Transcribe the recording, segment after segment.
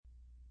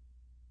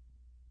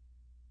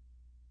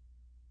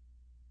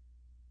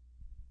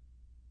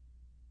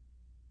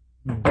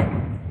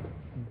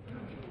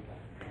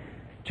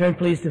Turn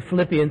please to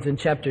Philippians in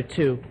chapter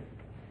 2.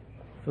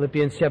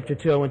 Philippians chapter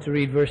 2, I want to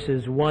read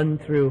verses 1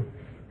 through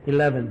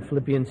 11.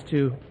 Philippians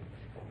 2,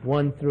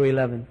 1 through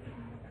 11.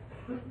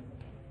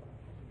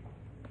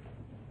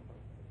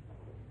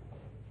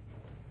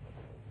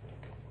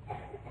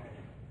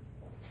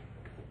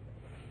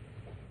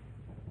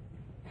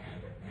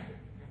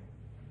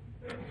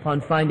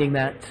 Upon finding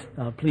that,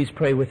 please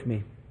pray with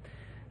me.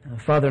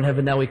 Father in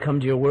heaven, now we come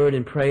to your word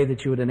and pray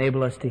that you would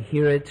enable us to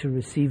hear it, to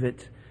receive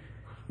it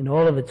in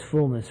all of its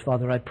fullness.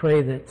 Father, I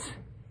pray that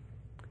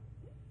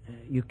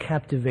you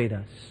captivate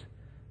us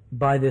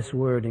by this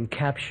word and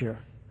capture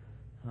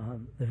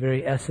the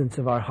very essence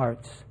of our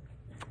hearts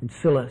and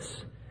fill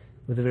us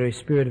with the very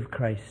Spirit of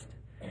Christ.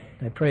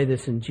 I pray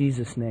this in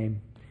Jesus'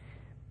 name.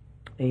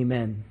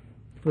 Amen.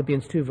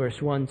 Philippians 2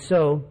 verse 1.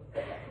 So,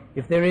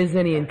 if there is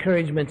any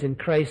encouragement in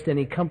Christ,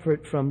 any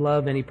comfort from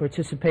love, any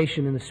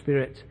participation in the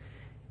Spirit,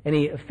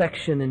 any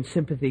affection and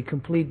sympathy,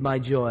 complete my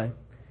joy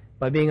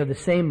by being of the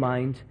same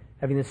mind,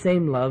 having the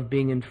same love,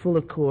 being in full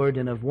accord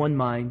and of one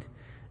mind.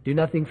 Do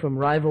nothing from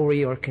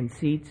rivalry or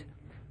conceit,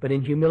 but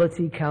in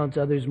humility count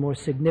others more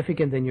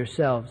significant than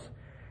yourselves,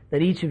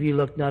 that each of you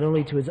look not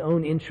only to his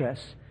own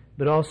interests,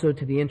 but also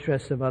to the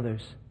interests of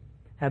others.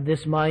 Have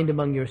this mind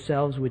among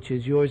yourselves, which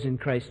is yours in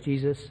Christ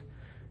Jesus,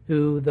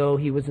 who, though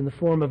he was in the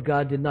form of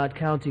God, did not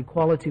count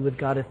equality with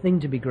God a thing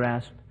to be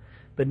grasped,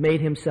 but made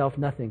himself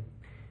nothing,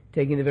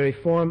 taking the very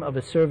form of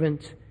a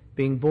servant,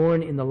 being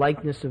born in the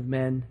likeness of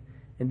men,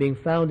 and being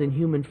found in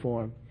human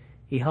form,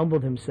 he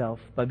humbled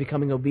himself by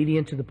becoming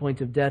obedient to the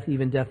point of death,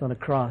 even death on a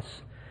cross.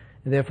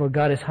 And therefore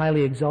God has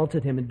highly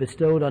exalted him and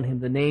bestowed on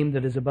him the name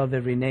that is above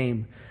every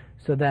name,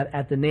 so that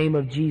at the name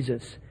of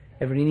Jesus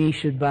every knee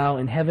should bow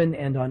in heaven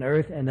and on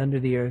earth and under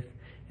the earth,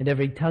 and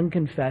every tongue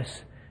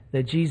confess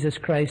that Jesus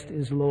Christ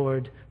is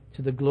Lord,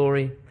 to the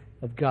glory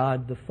of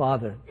God the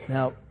Father.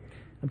 Now,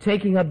 I'm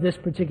taking up this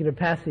particular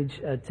passage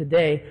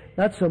today,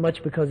 not so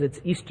much because it's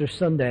Easter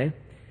Sunday,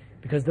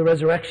 because the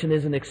resurrection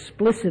isn't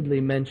explicitly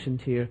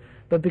mentioned here,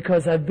 but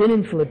because I've been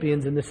in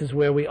Philippians and this is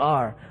where we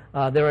are.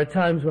 There are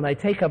times when I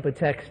take up a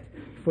text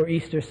for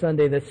Easter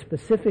Sunday that's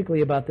specifically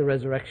about the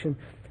resurrection,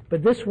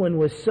 but this one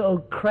was so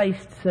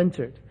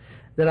Christ-centered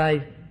that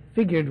I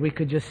figured we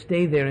could just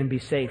stay there and be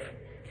safe.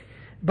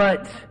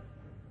 But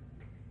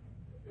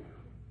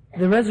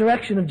the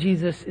resurrection of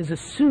Jesus is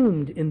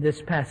assumed in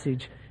this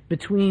passage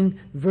between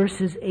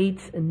verses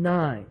 8 and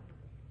 9.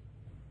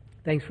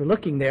 Thanks for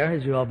looking there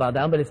as you all bow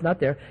down, but it's not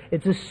there.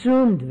 It's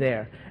assumed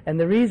there. And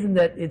the reason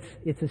that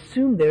it's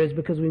assumed there is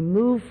because we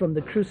move from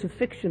the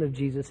crucifixion of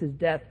Jesus, his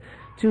death,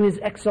 to his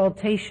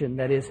exaltation,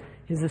 that is,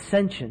 his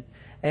ascension.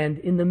 And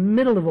in the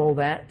middle of all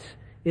that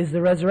is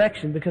the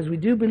resurrection, because we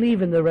do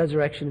believe in the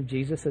resurrection of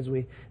Jesus, as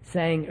we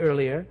sang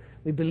earlier.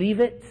 We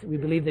believe it. We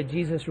believe that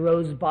Jesus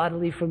rose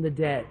bodily from the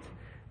dead,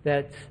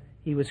 that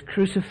he was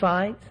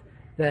crucified,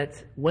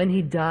 that when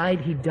he died,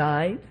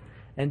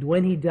 and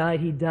when he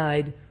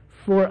died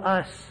for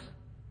us.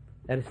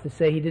 That is to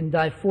say, he didn't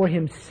die for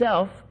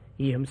himself.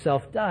 He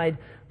himself died,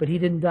 but he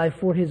didn't die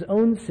for his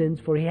own sins,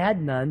 for he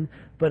had none,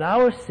 but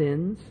our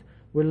sins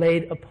were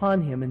laid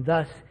upon him, and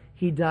thus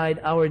he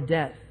died our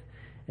death.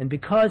 And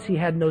because he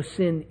had no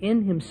sin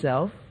in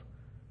himself,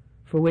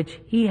 for which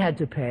he had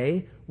to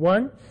pay,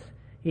 once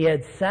he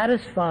had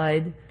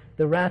satisfied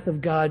the wrath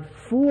of God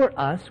for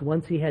us,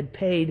 once he had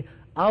paid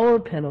our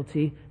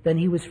penalty, then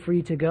he was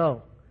free to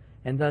go.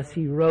 And thus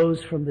he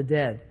rose from the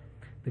dead.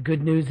 The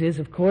good news is,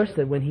 of course,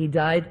 that when he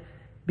died,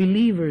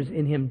 believers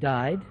in him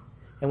died.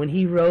 And when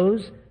he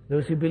rose,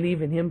 those who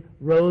believe in him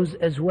rose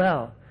as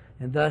well.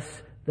 And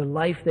thus, the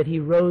life that he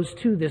rose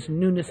to, this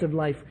newness of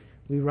life,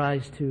 we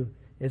rise to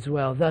as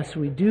well. Thus,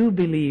 we do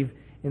believe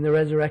in the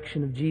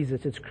resurrection of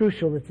Jesus. It's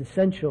crucial, it's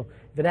essential.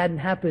 If it hadn't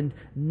happened,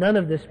 none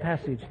of this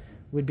passage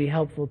would be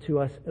helpful to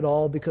us at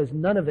all, because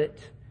none of it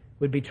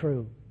would be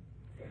true.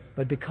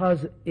 But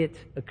because it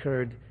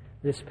occurred,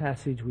 this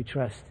passage, we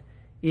trust,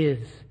 is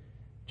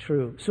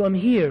true. So I'm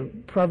here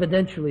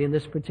providentially in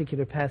this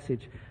particular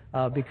passage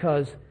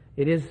because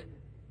it is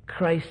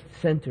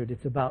Christ-centered.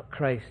 It's about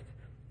Christ.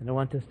 And I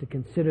want us to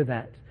consider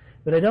that.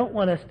 But I don't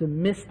want us to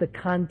miss the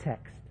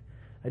context.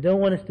 I don't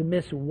want us to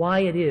miss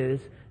why it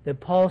is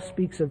that Paul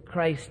speaks of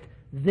Christ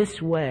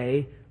this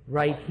way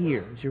right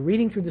here. As you're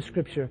reading through the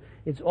Scripture,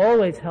 it's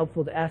always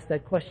helpful to ask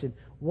that question.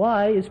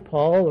 Why is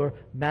Paul or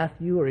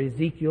Matthew or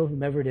Ezekiel,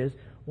 whomever it is,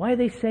 why are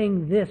they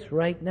saying this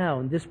right now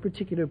in this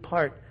particular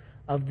part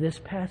of this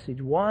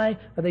passage? Why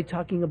are they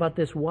talking about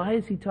this? Why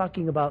is he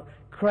talking about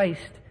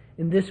Christ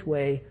in this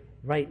way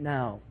right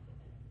now?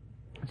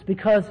 It's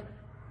because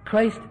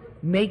Christ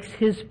makes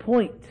his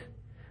point.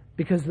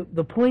 Because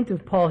the point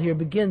of Paul here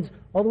begins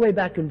all the way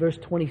back in verse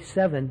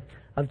 27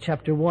 of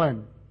chapter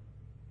 1,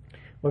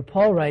 where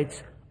Paul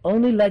writes,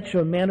 "Only let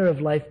your manner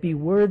of life be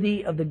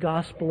worthy of the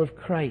gospel of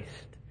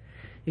Christ."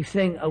 He's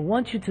saying, I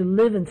want you to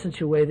live in such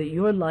a way that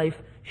your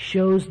life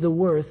shows the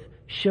worth,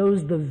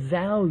 shows the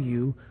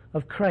value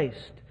of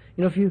Christ.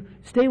 You know, if you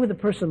stay with a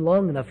person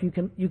long enough, you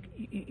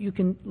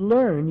can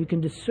learn, you can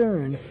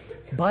discern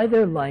by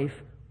their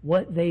life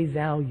what they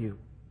value.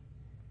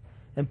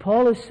 And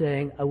Paul is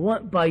saying, I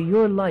want by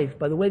your life,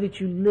 by the way that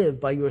you live,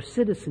 by your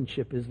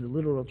citizenship is the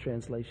literal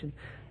translation,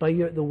 by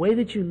the way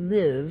that you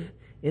live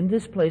in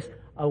this place,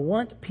 I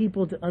want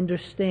people to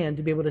understand,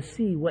 to be able to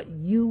see what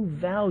you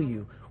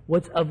value,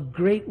 what's of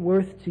great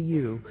worth to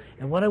you.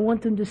 And what I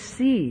want them to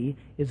see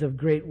is of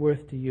great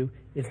worth to you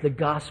is the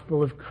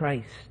gospel of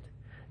Christ.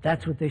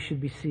 That's what they should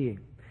be seeing.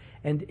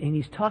 And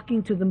he's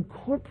talking to them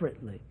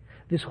corporately.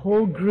 This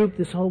whole group,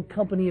 this whole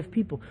company of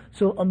people.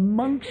 So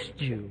amongst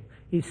you,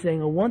 he's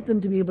saying, I want them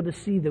to be able to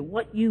see that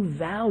what you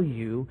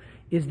value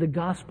is the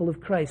gospel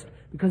of Christ.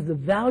 Because the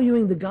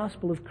valuing the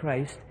gospel of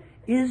Christ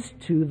is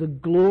to the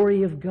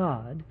glory of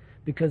God,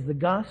 because the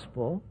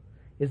gospel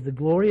is the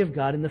glory of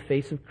God in the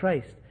face of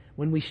Christ.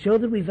 When we show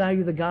that we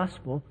value the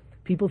gospel,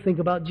 people think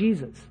about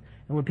Jesus.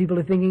 And when people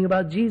are thinking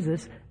about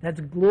Jesus,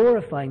 that's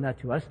glorifying not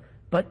to us,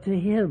 but to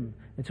Him.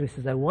 And so he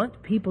says, I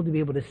want people to be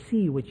able to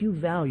see what you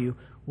value,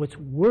 what's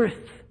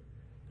worth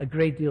a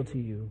great deal to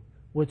you,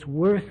 what's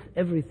worth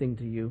everything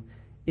to you,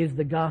 is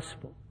the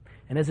gospel.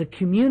 And as a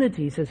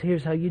community, he says,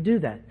 here's how you do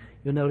that.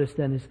 You'll notice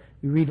then as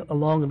we read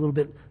along a little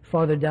bit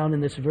farther down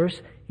in this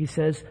verse, he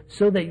says,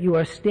 so that you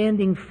are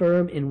standing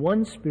firm in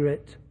one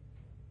spirit,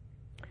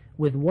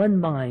 with one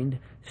mind,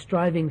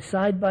 striving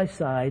side by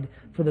side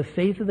for the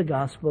faith of the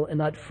gospel, and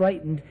not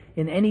frightened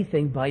in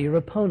anything by your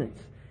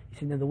opponents. You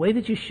see, now the way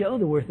that you show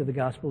the worth of the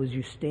gospel is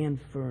you stand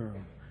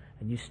firm.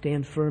 And you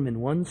stand firm in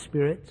one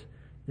spirit,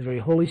 the very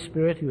Holy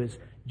Spirit who has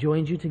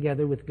joined you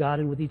together with God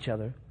and with each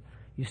other.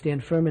 You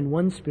stand firm in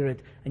one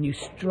spirit, and you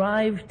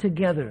strive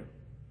together.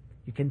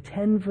 You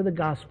contend for the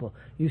gospel.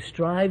 You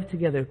strive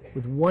together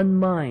with one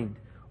mind,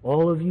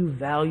 all of you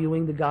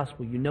valuing the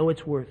gospel. You know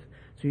its worth.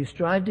 So you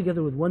strive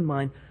together with one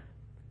mind,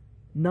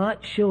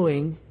 not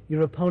showing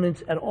your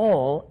opponents at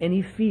all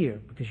any fear,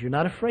 because you're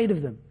not afraid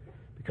of them.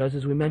 Because,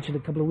 as we mentioned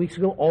a couple of weeks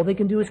ago, all they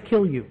can do is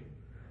kill you.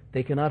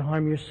 They cannot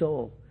harm your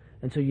soul.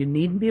 And so you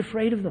needn't be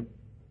afraid of them.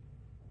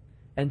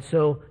 And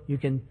so you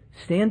can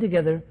stand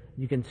together,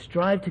 you can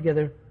strive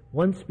together,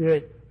 one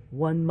spirit,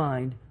 one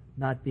mind,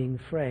 not being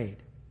afraid.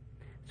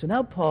 So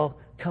now Paul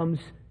comes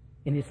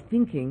in his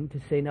thinking to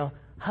say, now,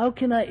 how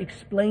can I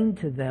explain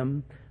to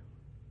them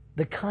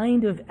the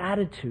kind of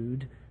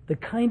attitude, the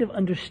kind of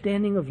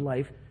understanding of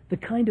life, the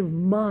kind of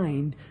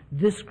mind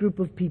this group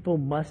of people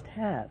must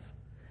have?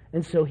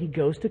 And so he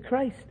goes to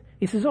Christ.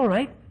 He says, all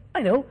right,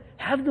 I know,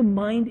 have the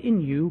mind in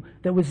you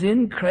that was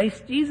in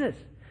Christ Jesus.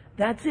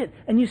 That's it.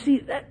 And you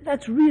see,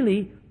 that's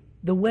really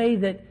the way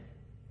that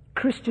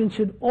Christians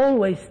should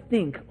always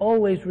think,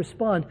 always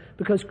respond,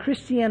 because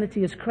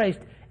Christianity is Christ.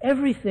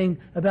 Everything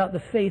about the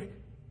faith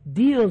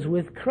deals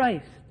with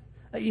Christ.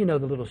 You know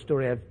the little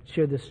story. I've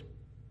shared this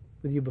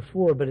with you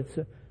before, but it's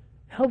a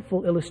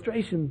helpful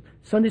illustration.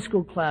 Sunday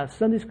school class,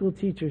 Sunday school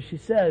teacher, she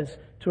says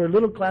to her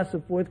little class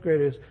of fourth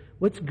graders,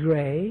 what's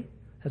gray,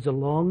 has a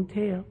long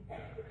tail,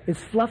 is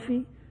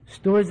fluffy,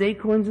 stores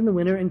acorns in the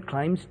winter, and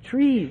climbs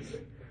trees.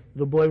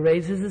 Little boy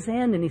raises his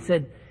hand and he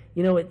said,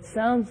 you know, it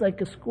sounds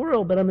like a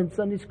squirrel, but I'm in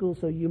Sunday school,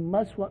 so you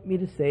must want me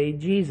to say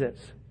Jesus.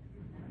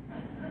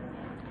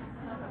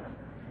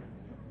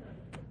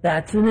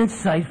 That's an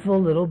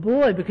insightful little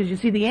boy, because you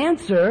see, the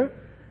answer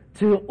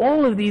to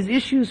all of these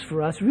issues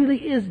for us really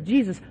is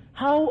Jesus.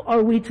 How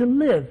are we to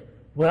live?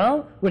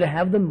 Well, we're to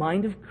have the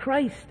mind of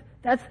Christ.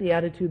 That's the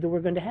attitude that we're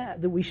going to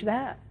have, that we should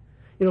have.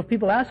 You know, if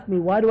people ask me,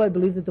 why do I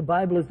believe that the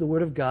Bible is the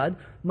Word of God?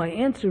 My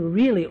answer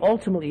really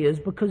ultimately is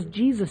because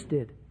Jesus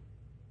did.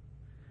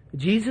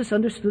 Jesus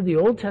understood the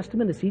Old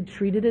Testament as He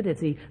treated it, as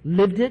He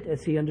lived it,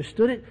 as He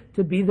understood it,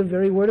 to be the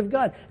very Word of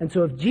God. And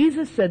so if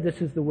Jesus said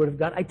this is the Word of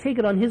God, I take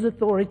it on His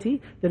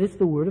authority that it's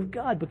the Word of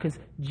God, because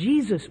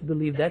Jesus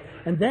believed that,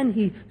 and then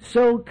He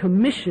so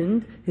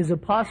commissioned His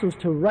apostles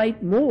to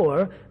write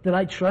more that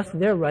I trust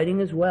their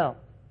writing as well.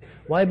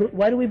 Why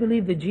do we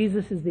believe that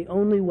Jesus is the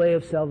only way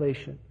of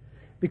salvation?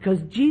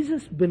 Because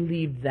Jesus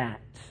believed that.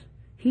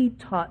 He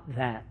taught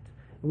that.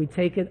 We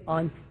take it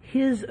on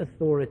His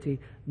authority,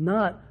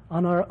 not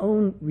on our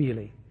own,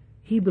 really.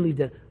 He believed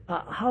that.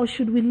 How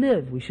should we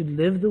live? We should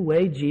live the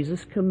way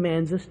Jesus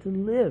commands us to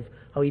live,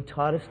 how He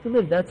taught us to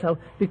live. That's how,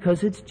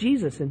 because it's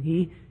Jesus, and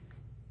He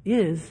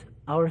is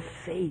our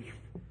faith.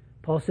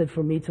 Paul said,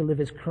 for me to live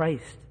is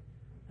Christ.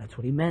 That's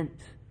what he meant.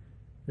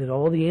 That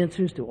all the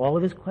answers to all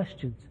of his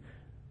questions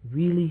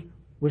really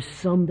were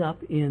summed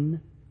up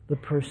in the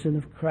person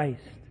of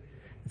Christ.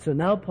 And so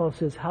now Paul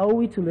says, how are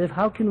we to live?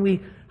 How can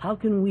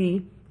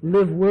we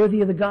live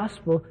worthy of the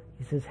gospel?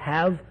 He says,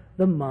 have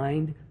the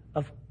mind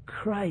of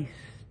Christ.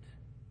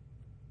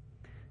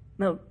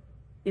 Now,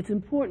 it's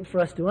important for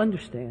us to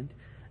understand,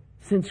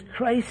 since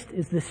Christ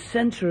is the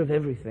center of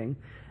everything,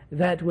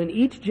 that when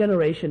each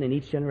generation, and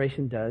each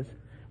generation does,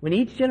 when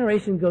each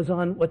generation goes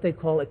on what they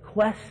call a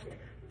quest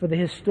for the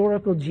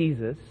historical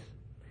Jesus,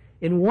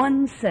 in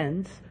one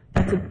sense,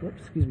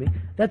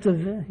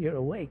 you're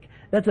awake.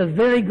 That's a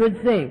very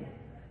good thing,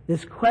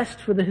 this quest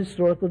for the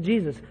historical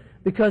Jesus.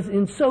 Because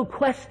in so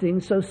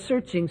questing, so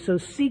searching, so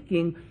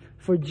seeking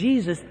for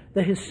Jesus,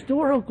 the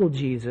historical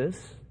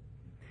Jesus,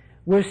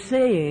 we're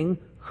saying,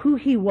 who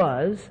he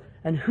was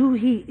and who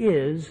he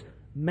is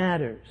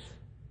matters.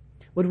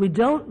 What we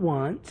don't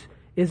want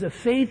is a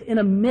faith in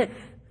a myth,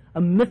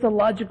 a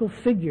mythological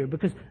figure,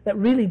 because that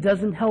really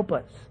doesn't help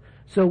us.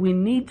 So we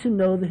need to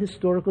know the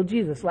historical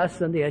Jesus. Last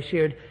Sunday I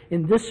shared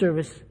in this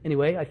service,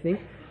 anyway, I think,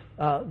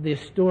 the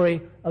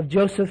story of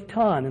Joseph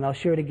Ton, and I'll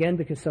share it again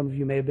because some of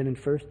you may have been in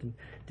first and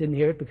didn't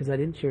hear it because I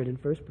didn't share it in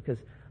first, because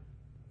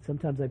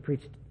sometimes I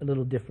preached a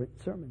little different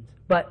sermons.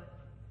 But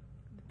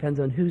it depends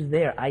on who's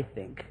there, I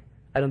think.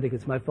 I don't think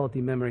it's my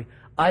faulty memory.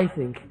 I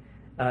think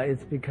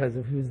it's because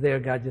of who's there.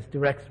 God just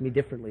directs me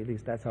differently. At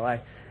least that's how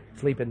I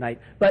sleep at night.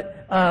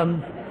 But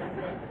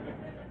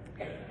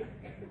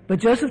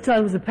Joseph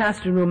Ton was a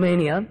pastor in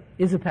Romania,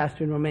 is a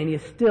pastor in Romania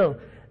still.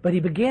 But he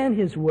began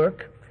his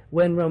work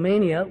when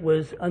Romania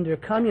was under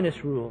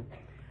communist rule.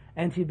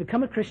 And he'd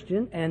become a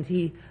Christian, and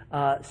he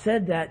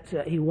said that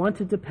he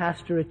wanted to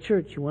pastor a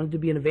church. He wanted to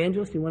be an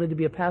evangelist. He wanted to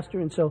be a pastor.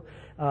 And so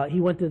he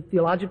went to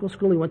theological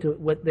school. He went to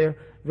what their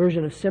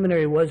version of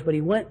seminary was. But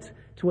he went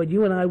to what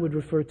you and I would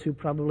refer to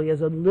probably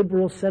as a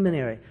liberal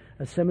seminary,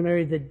 a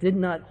seminary that did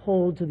not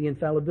hold to the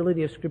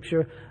infallibility of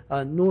Scripture,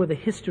 nor the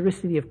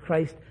historicity of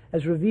Christ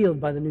as revealed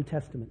by the New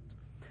Testament.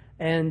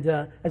 And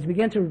as he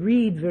began to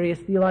read various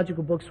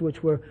theological books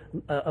which were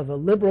of a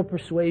liberal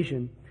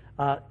persuasion,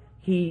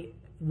 he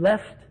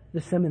left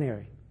the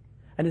seminary.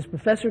 And his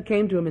professor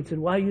came to him and said,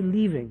 "Why are you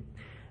leaving?"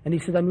 And he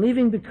said, "I'm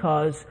leaving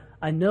because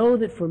I know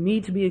that for me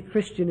to be a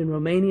Christian in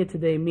Romania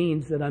today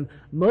means that I'm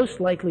most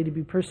likely to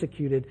be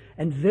persecuted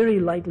and very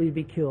likely to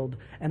be killed,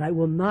 and I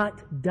will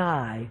not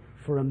die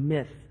for a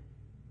myth."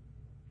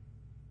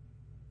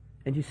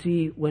 And you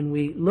see, when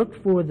we look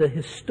for the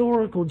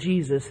historical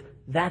Jesus,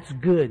 that's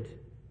good.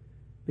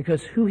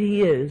 Because who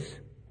he is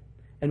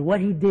and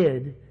what he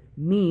did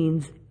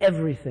means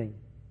everything.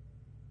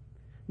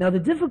 Now, the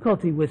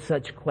difficulty with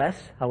such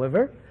quests,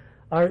 however,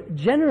 are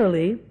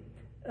generally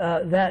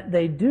that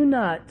they do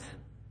not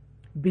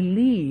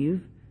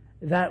believe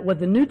that what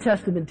the New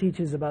Testament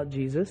teaches about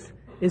Jesus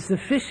is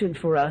sufficient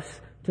for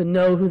us to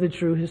know who the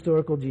true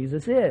historical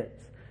Jesus is.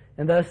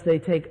 And thus they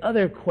take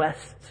other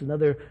quests and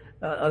other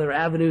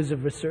avenues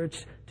of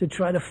research to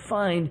try to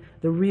find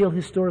the real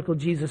historical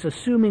Jesus,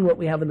 assuming what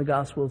we have in the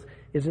Gospels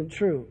isn't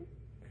true,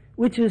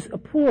 which is a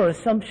poor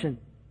assumption,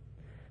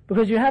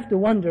 because you have to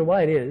wonder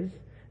why it is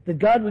that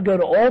God would go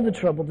to all the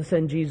trouble to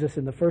send Jesus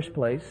in the first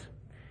place,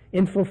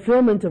 in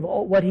fulfillment of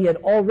what he had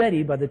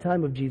already, by the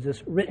time of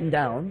Jesus, written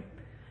down,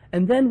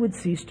 and then would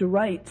cease to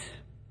write.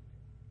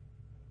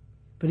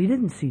 But he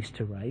didn't cease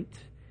to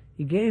write.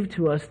 He gave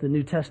to us the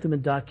New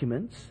Testament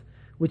documents,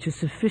 which is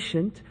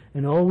sufficient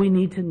and all we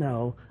need to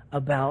know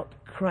about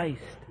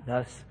Christ.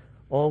 Thus,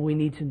 all we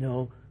need to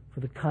know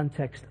for the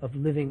context of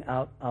living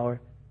out our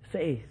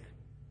faith.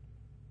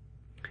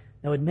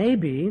 Now, it may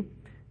be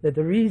that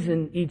the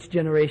reason each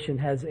generation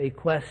has a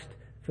quest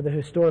for the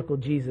historical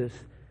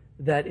Jesus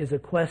that is a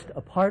quest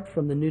apart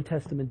from the New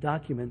Testament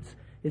documents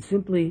is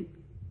simply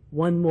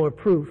one more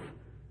proof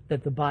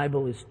that the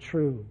Bible is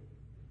true.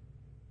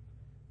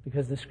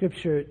 Because the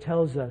Scripture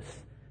tells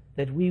us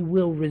that we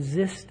will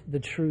resist the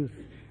truth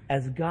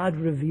as God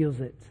reveals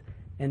it,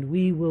 and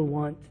we will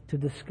want to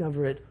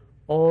discover it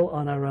all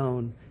on our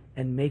own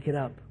and make it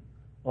up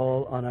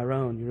all on our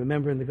own. You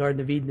remember in the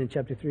Garden of Eden in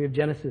chapter 3 of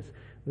Genesis,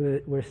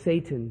 where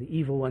Satan, the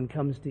evil one,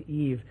 comes to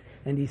Eve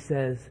and he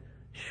says,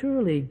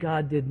 "Surely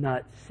God did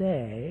not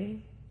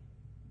say."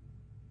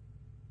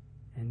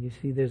 And you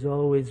see, there's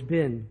always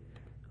been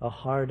a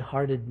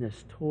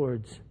hard-heartedness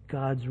towards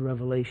God's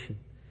revelation.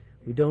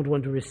 We don't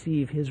want to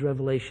receive his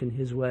revelation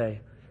his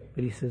way.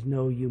 But he says,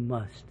 "No, you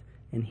must."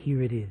 And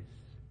here it is.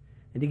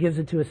 And he gives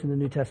it to us in the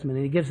New Testament.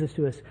 And he gives it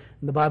to us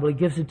in the Bible. He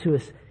gives it to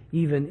us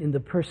even in the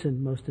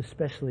person, most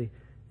especially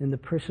in the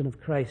person of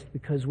Christ.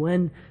 Because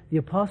when the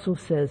apostle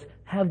says,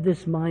 "Have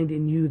this mind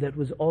in you that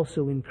was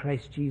also in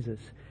Christ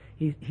Jesus,"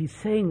 he's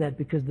saying that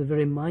because the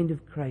very mind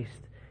of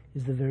Christ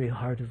is the very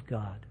heart of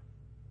God.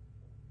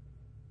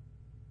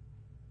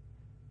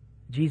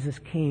 Jesus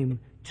came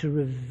to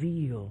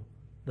reveal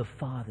the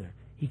Father.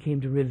 He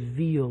came to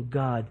reveal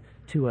God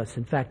to us.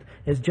 In fact,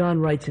 as John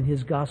writes in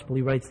his gospel,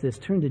 he writes this.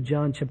 Turn to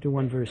John chapter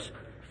 1, verse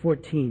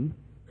 14.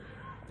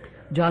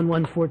 John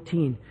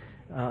 1:14.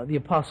 The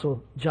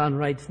apostle John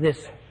writes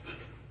this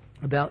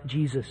about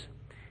Jesus.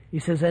 He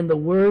says, "And the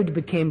Word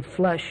became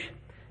flesh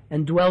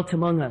and dwelt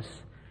among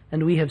us,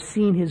 and we have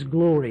seen his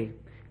glory,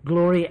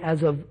 glory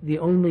as of the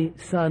only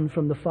Son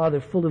from the Father,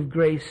 full of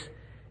grace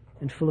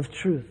and full of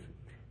truth."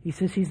 He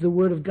says he's the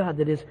Word of God.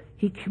 That is,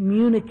 he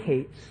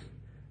communicates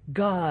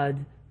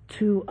God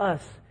to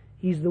us.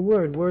 He's the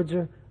Word. Words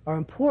are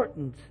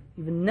important,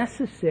 even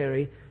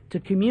necessary, to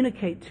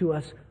communicate to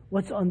us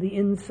what's on the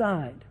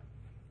inside.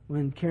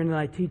 When Karen and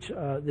I teach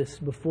this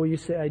Before You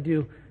Say I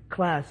Do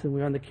class, and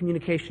we're on the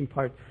communication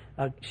part,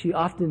 she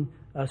often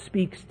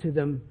speaks to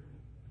them,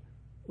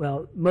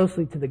 well,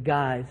 mostly to the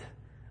guys,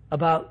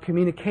 about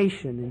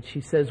communication. And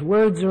she says,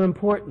 words are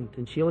important.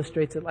 And she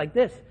illustrates it like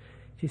this.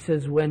 She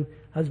says, when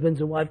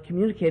husbands and wives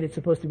communicate, it's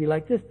supposed to be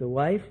like this. The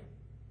wife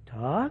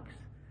talks,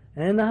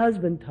 and the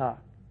husband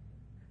talks.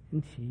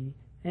 And she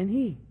and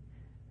he.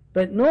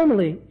 But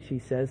normally, she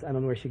says, I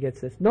don't know where she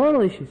gets this,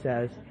 normally she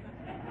says,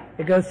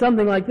 it goes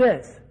something like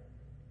this.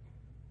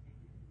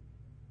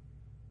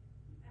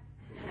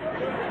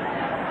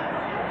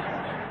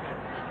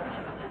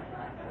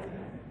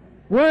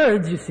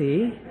 Words, you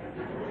see,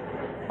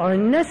 are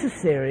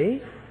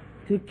necessary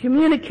to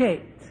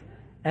communicate.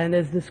 And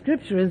as the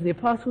scripture is, the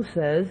apostle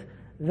says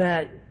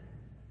that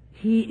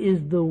he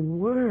is the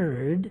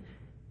Word.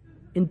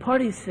 In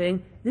part he's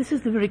saying, this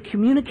is the very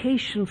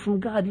communication from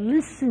God.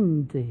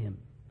 Listen to him.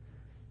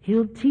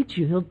 He'll teach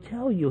you, he'll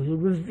tell you, he'll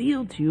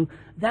reveal to you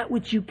that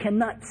which you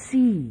cannot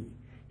see.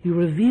 He'll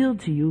reveal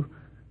to you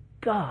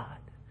God.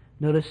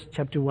 Notice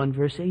chapter 1,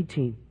 verse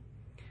 18.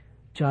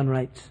 John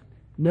writes,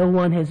 no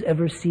one has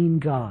ever seen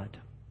God.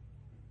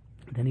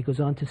 Then he goes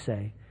on to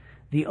say,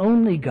 the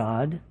only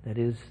God, that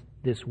is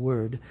this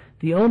Word,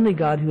 the only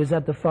God who is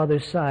at the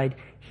Father's side,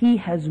 he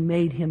has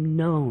made him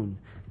known.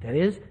 That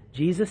is,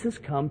 Jesus has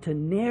come to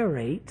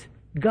narrate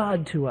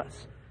God to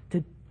us,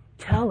 to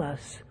tell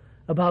us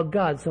about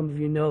God. Some of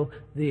you know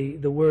the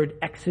word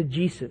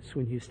exegesis.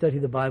 When you study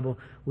the Bible,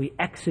 we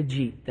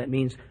exegete. That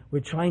means we're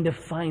trying to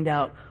find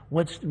out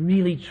what's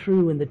really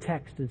true in the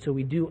text. And so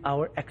we do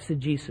our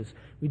exegesis.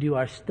 We do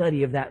our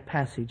study of that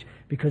passage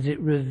because it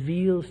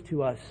reveals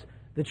to us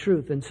the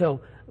truth. And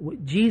so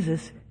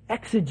Jesus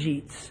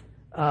exegetes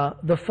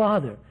the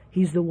Father.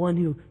 He's the one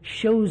who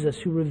shows us,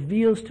 who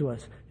reveals to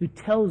us, who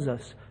tells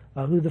us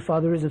who the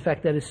Father is. In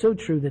fact, that is so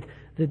true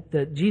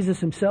that Jesus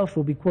himself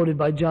will be quoted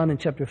by John in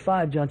chapter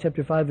 5, John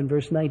chapter 5 and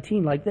verse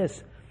 19 like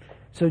this.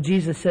 So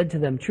Jesus said to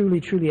them,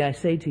 truly, truly, I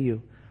say to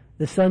you,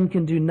 the Son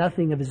can do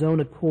nothing of his own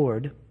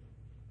accord,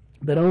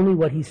 but only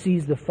what he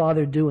sees the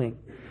Father doing.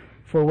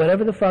 For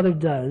whatever the Father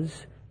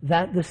does,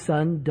 that the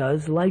Son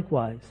does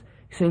likewise.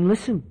 He's saying,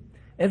 listen,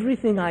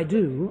 everything I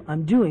do,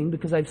 I'm doing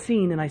because I've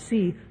seen and I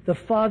see the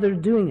Father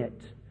doing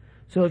it.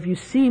 So if you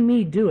see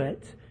me do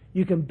it,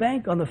 you can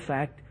bank on the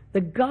fact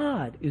that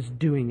God is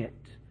doing it.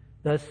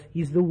 Thus,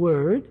 he's the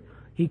Word.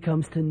 He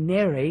comes to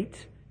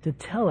narrate, to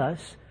tell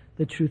us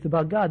the truth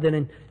about God. Then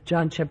in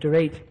John chapter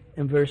 8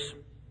 and verse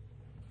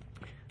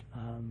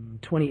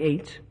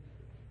 28,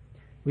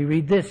 we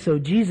read this. So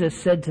Jesus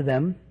said to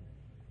them,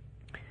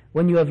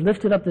 when you have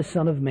lifted up the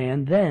Son of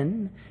Man,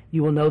 then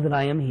you will know that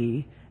I am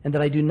he, and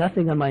that I do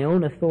nothing on my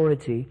own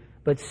authority,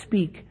 but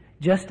speak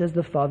just as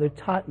the Father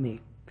taught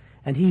me.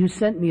 And he who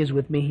sent me is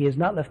with me. He has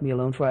not left me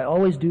alone, for I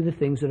always do the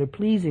things that are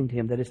pleasing to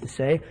him. That is to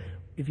say,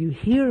 if you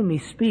hear me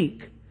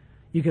speak,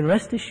 you can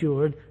rest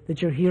assured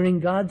that you're hearing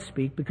God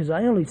speak, because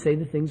I only say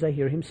the things I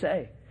hear him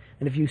say.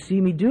 And if you see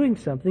me doing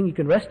something, you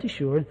can rest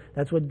assured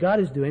that's what God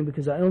is doing,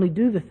 because I only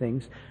do the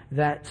things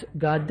that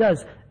God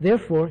does.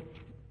 Therefore,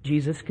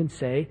 Jesus can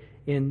say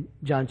in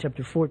John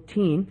chapter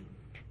 14,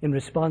 in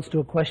response to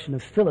a question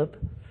of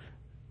Philip,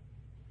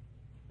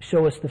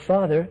 show us the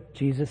Father.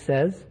 Jesus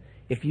says,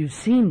 if you've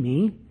seen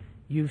me,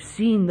 you've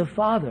seen the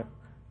Father.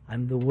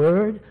 I'm the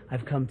Word.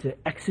 I've come to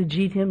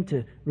exegete him,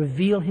 to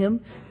reveal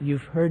him.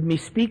 You've heard me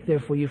speak,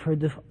 therefore you've heard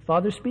the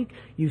Father speak.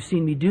 You've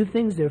seen me do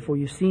things, therefore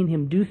you've seen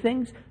him do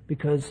things,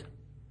 because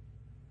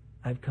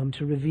I've come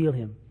to reveal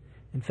him.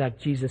 In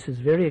fact, Jesus is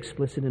very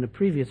explicit in a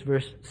previous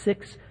verse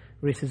 6,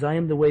 where he says, I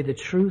am the way, the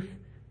truth,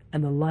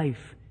 and the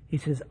life. He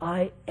says,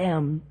 I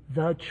am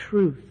the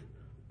truth.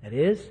 That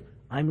is,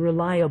 I'm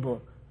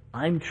reliable.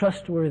 I'm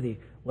trustworthy.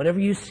 Whatever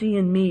you see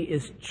in me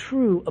is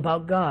true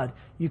about God.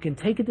 You can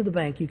take it to the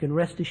bank. You can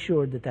rest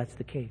assured that that's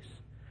the case.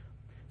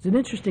 It's an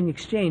interesting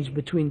exchange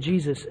between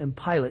Jesus and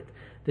Pilate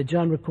that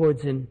John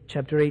records in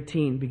chapter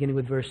 18, beginning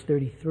with verse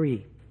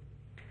 33.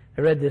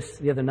 I read this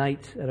the other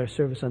night at our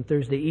service on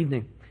Thursday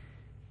evening.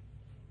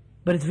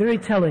 But it's very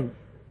telling.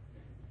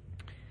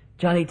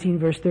 John 18,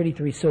 verse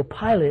 33. So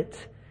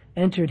Pilate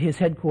entered his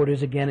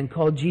headquarters again and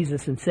called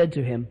Jesus and said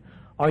to him,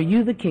 are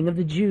you the king of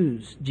the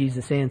Jews?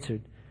 Jesus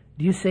answered,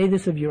 do you say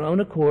this of your own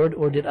accord,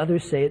 or did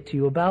others say it to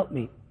you about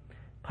me?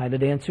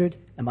 Pilate answered,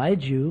 am I a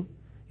Jew?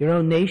 Your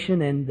own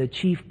nation and the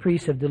chief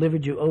priests have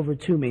delivered you over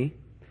to me.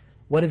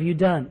 What have you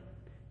done?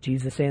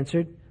 Jesus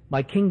answered,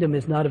 my kingdom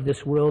is not of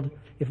this world.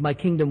 If my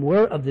kingdom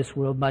were of this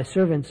world, my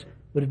servants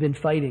would have been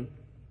fighting,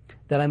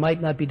 that I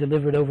might not be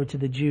delivered over to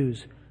the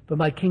Jews. But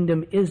my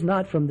kingdom is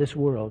not from this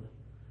world.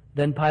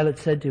 Then Pilate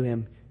said to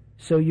him,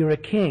 so you're a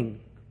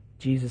king?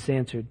 Jesus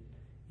answered,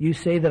 you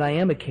say that I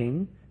am a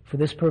king. For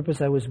this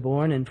purpose I was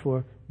born, and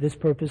for this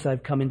purpose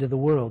I've come into the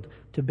world,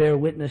 to bear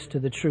witness to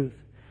the truth.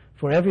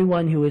 For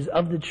everyone who is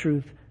of the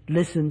truth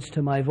listens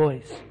to my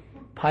voice.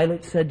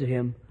 Pilate said to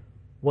him,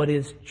 what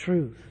is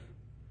truth?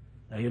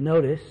 Now you'll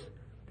notice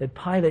that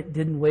Pilate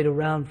didn't wait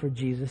around for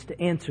Jesus to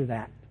answer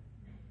that.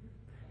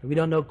 We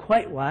don't know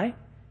quite why.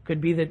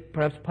 Could be that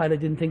perhaps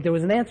Pilate didn't think there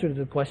was an answer to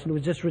the question. It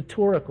was just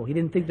rhetorical. He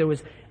didn't think there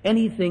was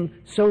anything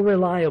so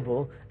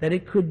reliable that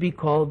it could be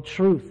called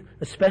truth,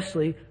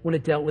 especially when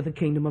it dealt with the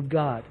kingdom of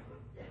God.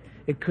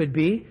 It could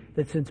be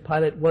that since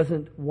Pilate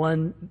wasn't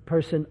one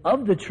person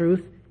of the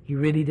truth, he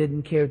really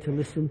didn't care to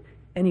listen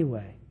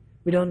anyway.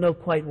 We don't know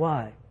quite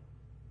why.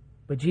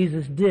 But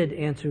Jesus did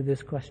answer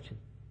this question.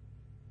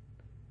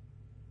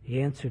 He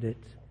answered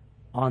it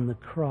on the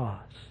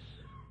cross.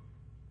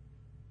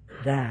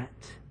 That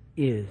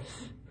is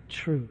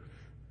truth.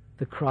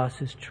 The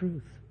cross is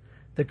truth.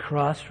 The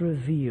cross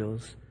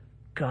reveals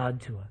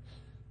God to us.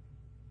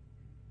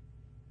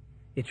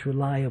 It's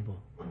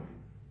reliable.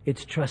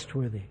 It's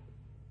trustworthy.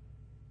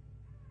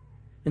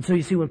 And so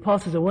you see, when Paul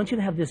says, I want you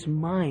to have this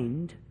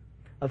mind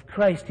of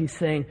Christ, he's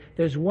saying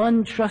there's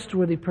one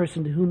trustworthy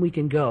person to whom we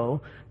can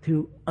go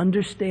who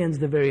understands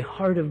the very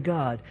heart of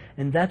God.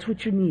 And that's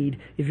what you need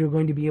if you're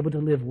going to be able to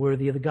live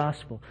worthy of the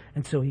gospel.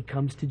 And so he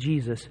comes to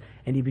Jesus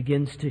and he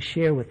begins to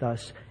share with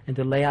us and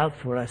to lay out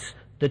for us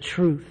the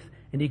truth.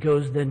 And he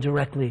goes then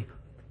directly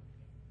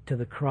to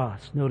the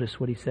cross. Notice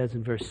what he says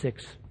in verse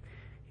 6.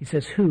 He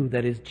says, who,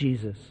 that is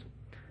Jesus,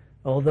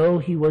 although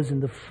he was in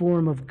the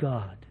form of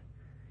God.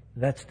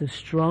 That's the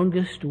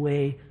strongest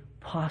way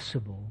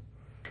possible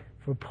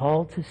for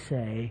Paul to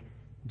say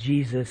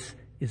Jesus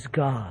is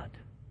God,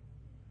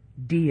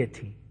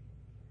 deity.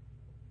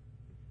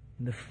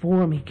 In the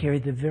form, he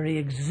carried the very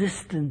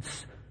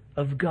existence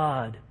of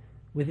God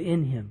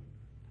within him,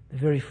 the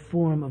very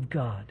form of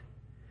God.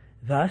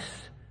 Thus,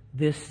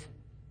 this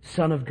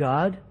Son of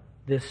God,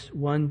 this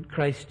one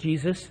Christ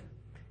Jesus,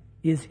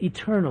 is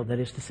eternal. That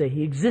is to say,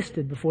 he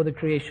existed before the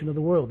creation of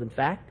the world. In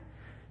fact,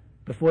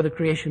 before the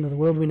creation of the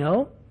world, we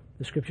know,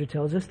 the Scripture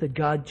tells us that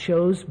God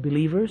chose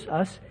believers,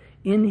 us,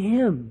 in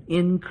him,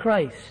 in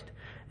Christ.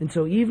 And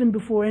so even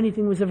before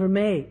anything was ever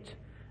made,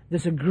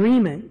 this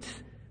agreement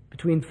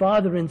between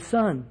Father and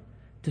Son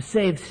to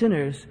save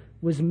sinners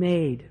was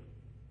made.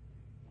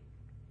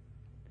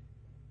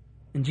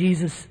 And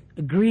Jesus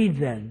agreed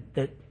then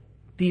that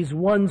these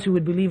ones who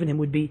would believe in him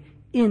would be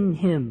in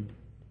him.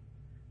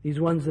 These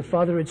ones the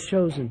Father had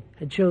chosen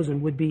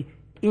would be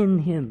in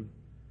him.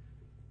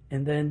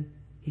 And then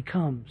he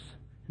comes.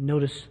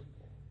 Notice,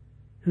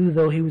 who,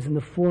 though he was in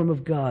the form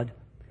of God,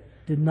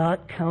 did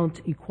not count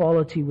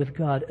equality with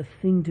God a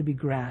thing to be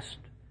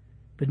grasped,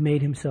 but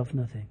made himself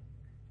nothing.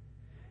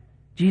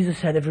 Jesus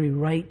had every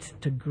right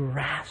to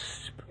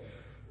grasp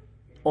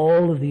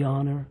all of the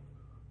honor,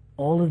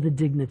 all of the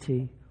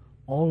dignity,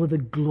 all of the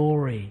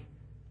glory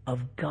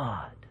of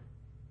God.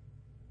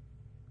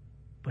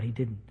 But he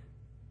didn't.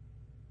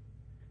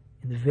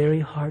 In the very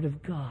heart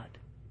of God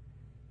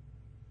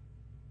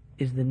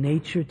is the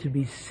nature to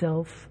be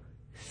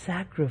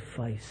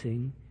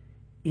self-sacrificing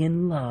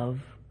in love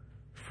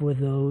for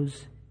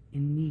those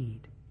in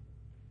need.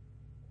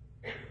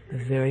 The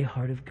very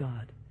heart of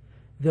God.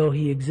 Though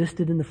he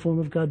existed in the form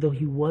of God, though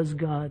he was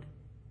God,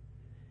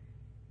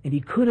 and he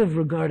could have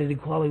regarded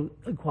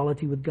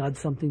equality with God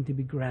something to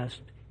be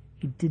grasped,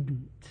 he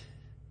didn't.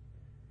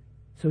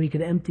 So he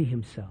could empty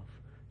himself.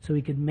 So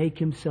he could make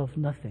himself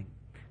nothing.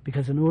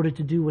 Because in order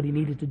to do what he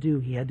needed to do,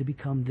 he had to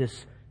become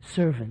this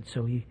servant.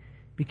 So he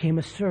became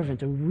a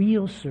servant, a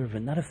real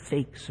servant, not a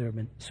fake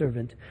servant,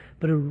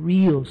 but a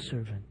real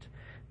servant.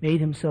 Made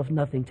himself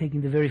nothing,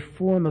 taking the very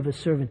form of a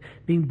servant,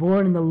 being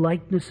born in the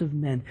likeness of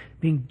men,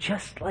 being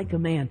just like a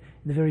man,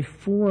 in the very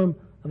form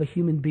of a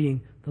human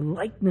being, the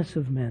likeness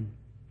of men.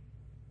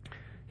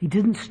 He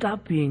didn't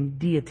stop being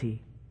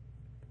deity,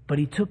 but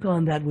he took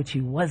on that which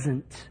he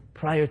wasn't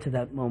prior to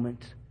that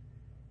moment.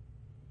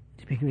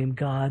 He became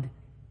God,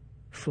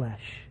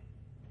 flesh.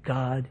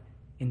 God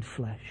in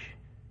flesh.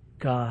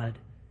 God,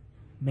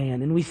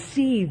 man. And we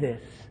see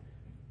this,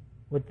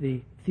 what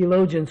the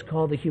theologians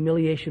call the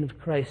humiliation of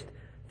Christ,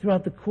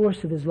 throughout the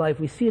course of his life.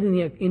 We see it in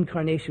the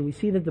incarnation. We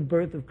see it at the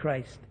birth of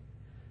Christ.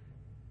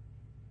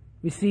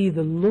 We see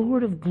the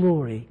Lord of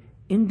glory,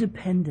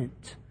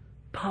 independent,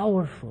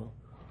 powerful,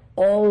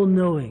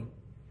 all-knowing,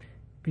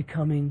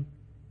 becoming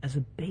as a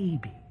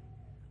baby,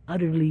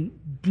 utterly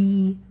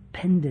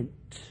dependent.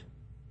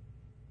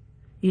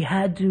 He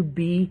had to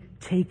be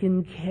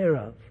taken care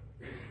of.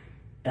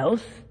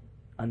 Else,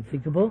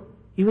 unthinkable,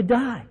 he would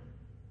die.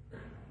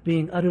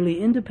 Being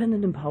utterly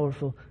independent and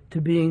powerful to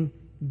being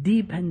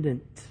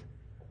dependent,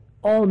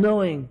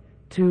 all-knowing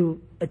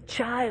to a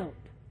child,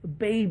 a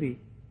baby,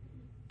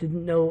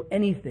 didn't know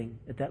anything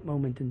at that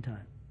moment in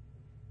time.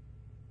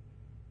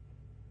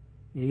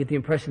 You get the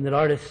impression that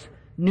artists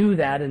knew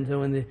that, and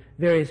so in the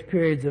various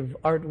periods of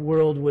art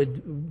world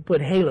would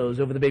put halos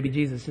over the baby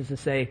Jesus just to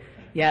say,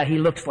 yeah, he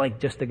looks like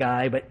just a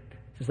guy, but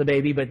just a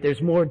baby, but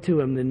there's more to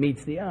him than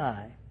meets the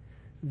eye.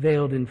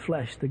 Veiled in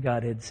flesh, the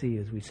Godhead see,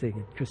 as we sing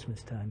at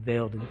Christmas time.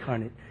 Veiled,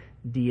 incarnate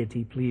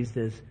deity, pleased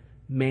as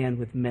man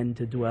with men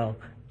to dwell.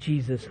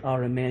 Jesus,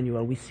 our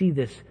Emmanuel. We see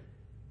this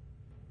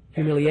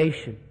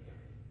humiliation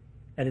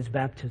at his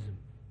baptism.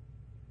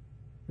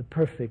 The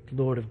perfect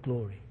Lord of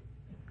glory.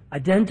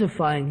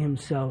 Identifying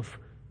himself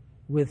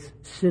with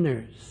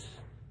sinners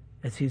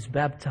as he's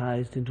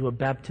baptized into a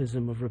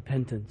baptism of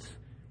repentance,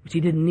 which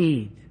he didn't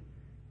need,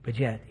 but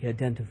yet he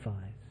identifies.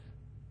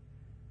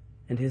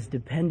 And his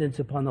dependence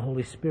upon the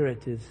Holy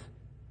Spirit is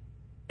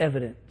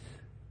evident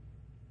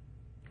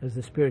as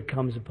the Spirit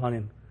comes upon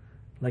him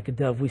like a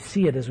dove. We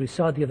see it as we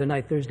saw it the other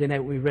night, Thursday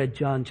night, we read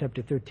John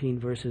chapter 13,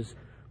 verses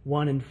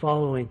 1 and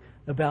following,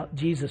 about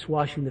Jesus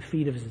washing the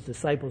feet of his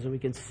disciples, and we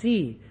can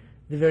see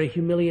The very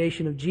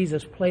humiliation of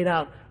Jesus played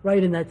out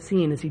right in that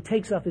scene as he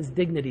takes off his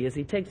dignity, as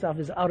he takes off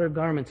his outer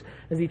garments,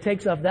 as he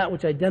takes off that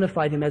which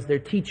identified him as their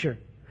teacher.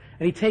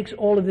 And he takes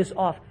all of this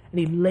off and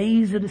he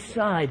lays it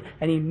aside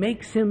and he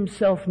makes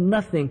himself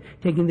nothing,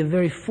 taking the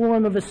very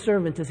form of a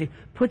servant as he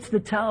puts the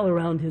towel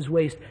around his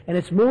waist. And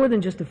it's more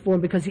than just a form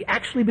because he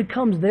actually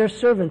becomes their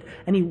servant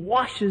and he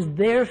washes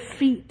their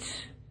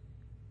feet.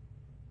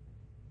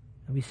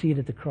 And we see it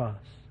at the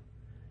cross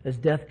as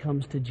death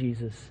comes to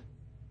Jesus.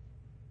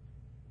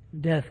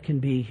 Death can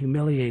be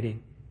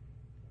humiliating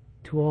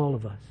to all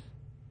of us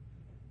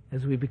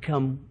as we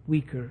become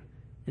weaker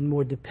and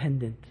more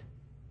dependent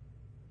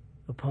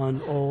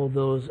upon all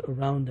those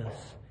around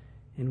us.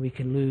 And we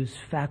can lose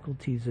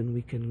faculties and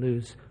we can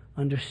lose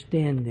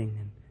understanding,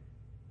 and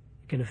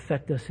it can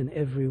affect us in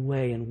every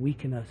way and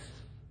weaken us.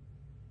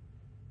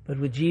 But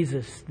with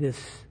Jesus,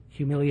 this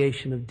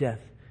humiliation of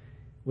death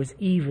was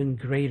even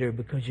greater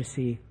because, you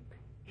see,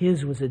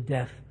 his was a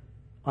death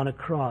on a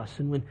cross.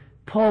 And when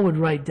Paul would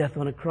write death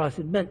on a cross,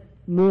 it meant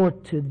more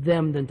to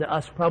them than to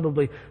us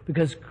probably,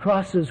 because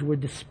crosses were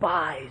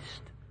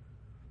despised.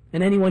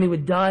 And anyone who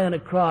would die on a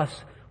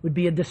cross would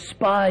be a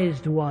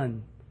despised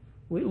one.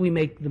 We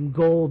make them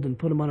gold and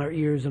put them on our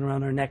ears and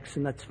around our necks,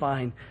 and that's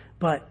fine.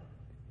 But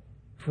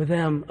for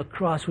them, a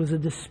cross was a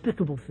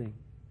despicable thing.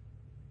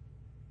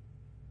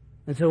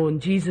 And so when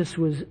Jesus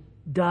was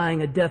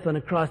dying a death on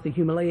a cross, the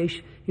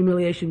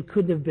humiliation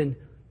couldn't have been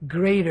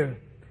greater,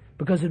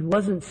 because it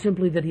wasn't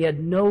simply that he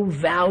had no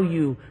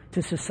value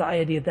to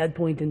society at that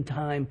point in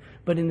time,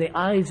 but in the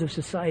eyes of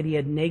society he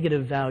had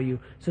negative value.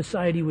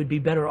 Society would be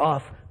better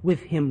off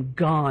with him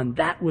gone.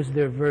 That was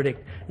their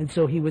verdict. And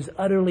so he was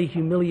utterly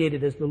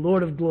humiliated as the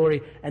Lord of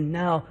glory, and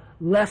now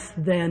less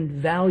than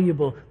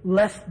valuable,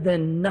 less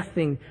than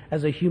nothing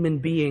as a human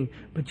being.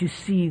 But you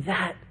see,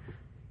 that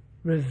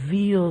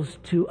reveals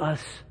to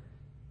us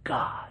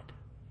God.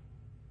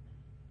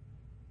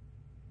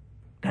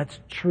 That's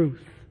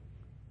truth.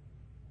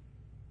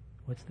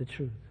 What's the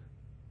truth?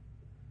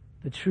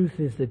 The truth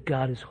is that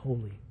God is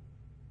holy.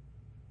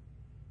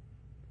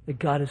 That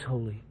God is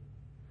holy.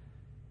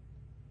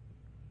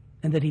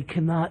 And that he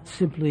cannot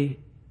simply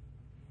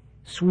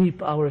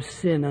sweep our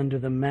sin under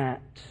the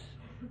mat.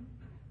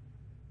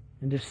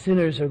 And if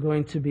sinners are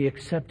going to be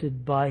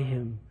accepted by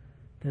him,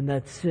 then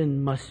that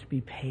sin must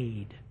be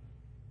paid.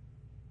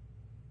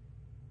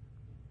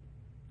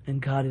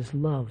 And God is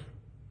love.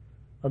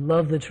 A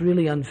love that's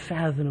really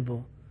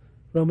unfathomable.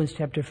 Romans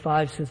chapter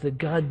 5 says that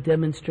God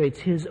demonstrates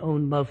his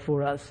own love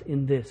for us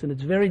in this. And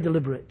it's very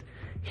deliberate.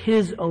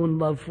 His own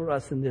love for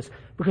us in this.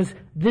 Because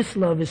this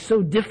love is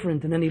so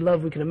different than any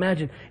love we can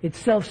imagine. It's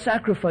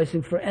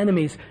self-sacrificing for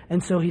enemies.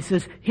 And so he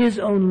says his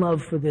own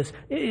love for this.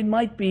 It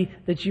might be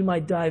that you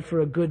might die for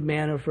a good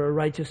man or for a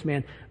righteous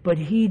man. But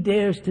he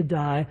dares to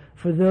die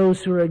for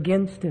those who are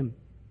against him.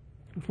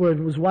 For it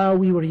was while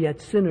we were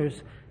yet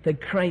sinners that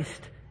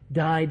Christ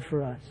died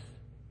for us.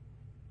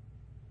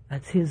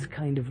 That's his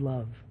kind of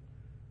love.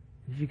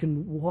 If you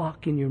can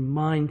walk in your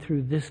mind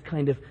through this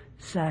kind of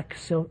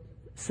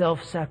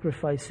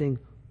self-sacrificing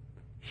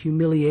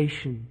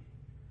humiliation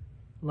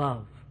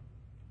love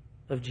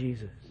of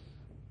Jesus.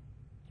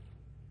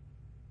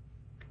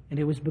 And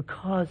it was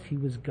because he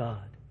was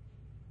God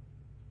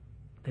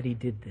that he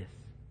did this.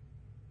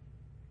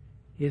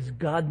 His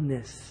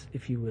godness,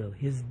 if you will,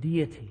 his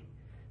deity,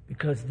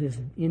 because this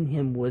in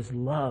him was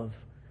love,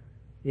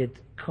 it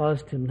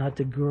caused him not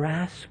to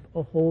grasp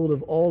a hold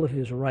of all of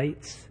his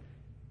rights,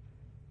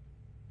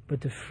 but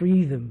to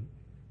free them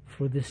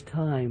for this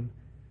time,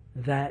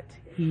 that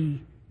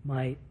he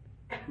might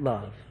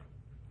love,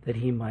 that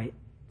he might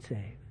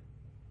save.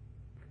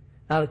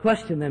 Now the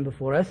question then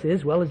before us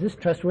is, well, is this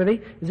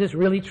trustworthy? Is this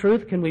really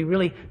truth? Can we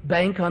really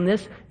bank on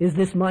this? Is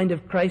this mind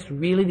of Christ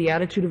really the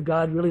attitude of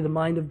God, really the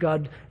mind of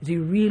God? Has he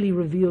really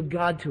revealed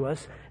God to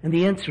us? And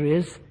the answer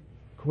is,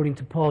 according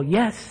to Paul,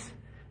 yes,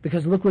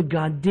 because look what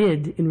God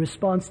did in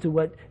response to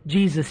what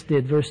Jesus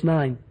did. Verse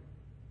 9.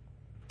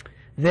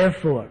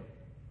 Therefore,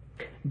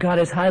 God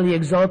has highly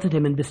exalted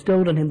him and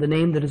bestowed on him the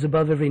name that is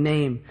above every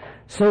name,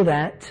 so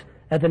that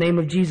at the name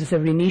of Jesus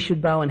every knee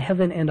should bow in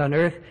heaven and on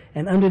earth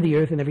and under the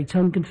earth, and every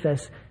tongue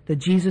confess that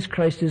Jesus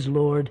Christ is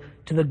Lord,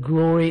 to the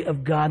glory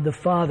of God the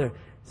Father. It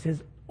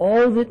says,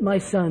 all that my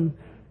Son,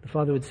 the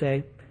Father would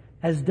say,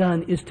 has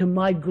done is to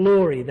my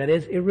glory. That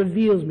is, it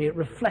reveals me, it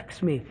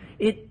reflects me,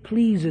 it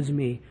pleases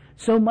me.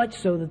 So much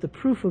so that the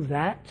proof of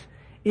that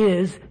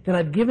is that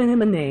I've given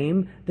him a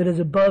name that is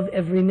above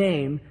every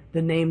name,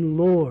 the name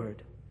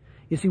Lord.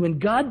 You see, when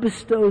God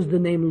bestows the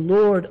name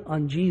Lord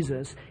on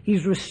Jesus,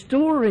 he's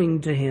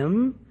restoring to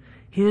him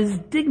his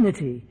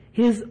dignity,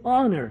 his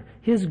honor,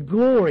 his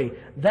glory,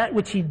 that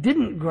which he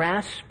didn't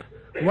grasp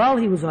while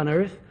he was on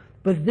earth,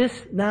 but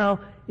this now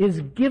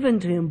is given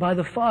to him by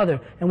the Father.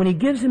 And when he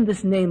gives him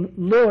this name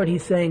Lord,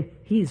 he's saying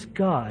he's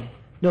God.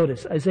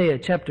 Notice Isaiah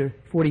chapter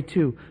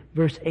 42,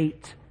 verse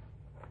 8.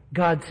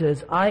 God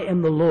says, I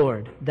am the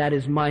Lord, that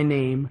is my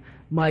name.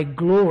 My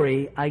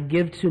glory I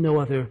give to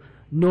no other,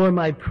 nor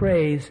my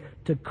praise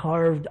to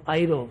carved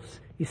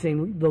idols. He's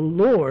saying, the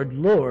Lord,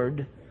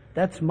 Lord,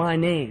 that's my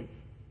name.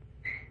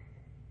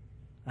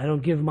 I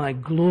don't give my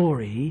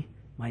glory,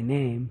 my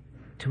name,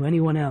 to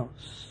anyone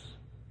else.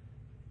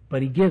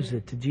 But he gives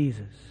it to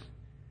Jesus.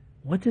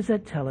 What does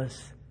that tell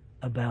us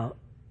about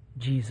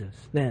Jesus?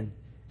 Then,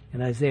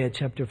 in Isaiah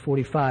chapter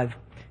 45,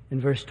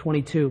 in verse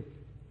 22,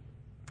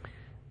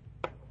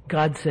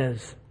 God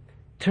says,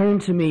 "Turn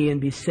to me and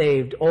be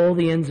saved, all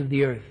the ends of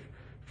the earth,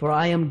 for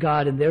I am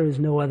God and there is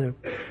no other.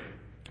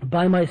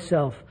 By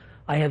myself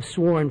I have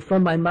sworn,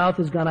 from my mouth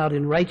has gone out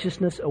in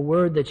righteousness a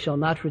word that shall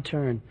not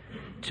return.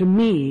 To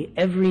me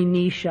every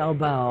knee shall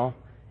bow,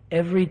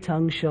 every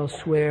tongue shall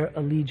swear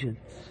allegiance."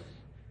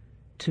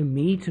 To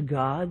me, to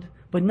God.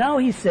 But now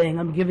he's saying,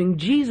 I'm giving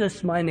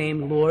Jesus my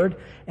name, Lord,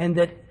 and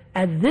that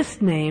at this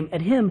name,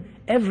 at him,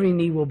 every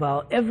knee will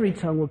bow, every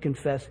tongue will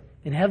confess,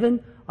 in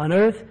heaven, on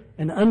earth,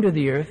 and under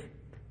the earth.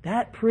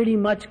 That pretty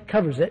much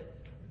covers it.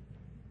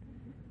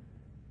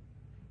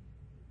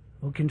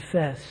 Will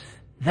confess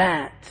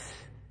that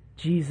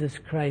Jesus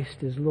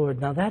Christ is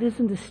Lord. Now that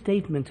isn't a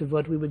statement of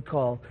what we would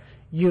call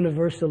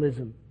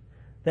universalism.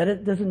 That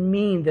it doesn't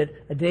mean that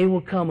a day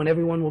will come when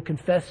everyone will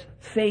confess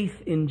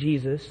faith in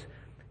Jesus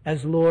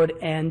as Lord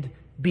and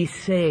be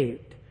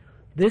saved.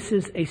 This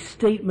is a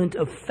statement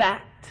of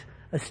fact,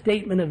 a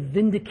statement of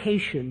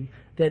vindication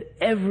that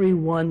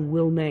everyone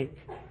will make.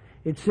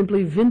 It's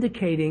simply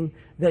vindicating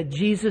that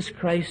Jesus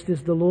Christ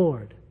is the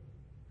Lord.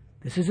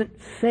 This isn't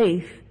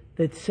faith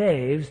that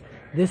saves.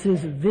 This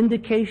is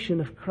vindication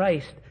of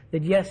Christ,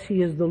 that yes,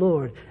 he is the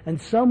Lord. And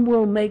some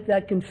will make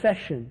that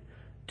confession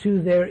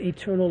to their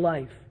eternal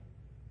life.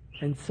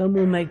 And some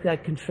will make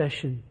that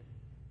confession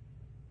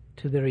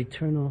to their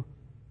eternal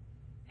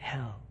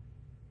hell.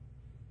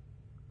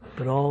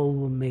 But all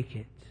will make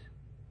it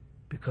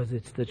because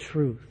it's the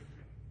truth.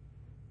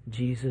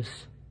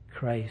 Jesus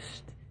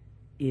Christ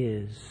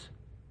is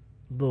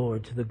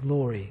Lord. To the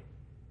glory,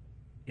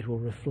 it will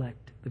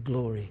reflect the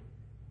glory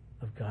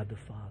of God the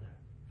Father.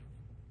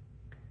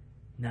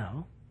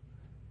 Now,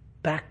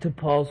 back to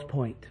Paul's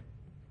point.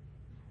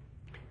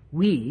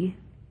 We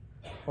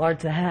are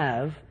to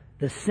have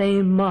the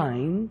same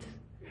mind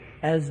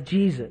as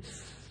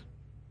Jesus.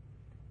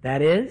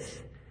 That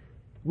is,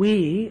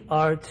 we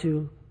are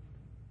to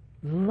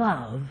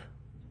love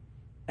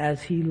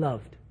as he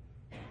loved.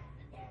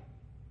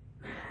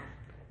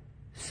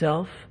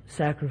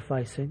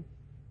 Self-sacrificing,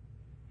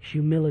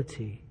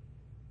 humility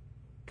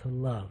to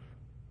love.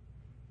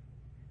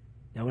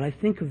 Now when I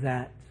think of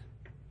that,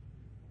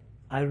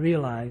 I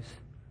realize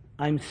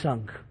I'm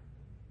sunk.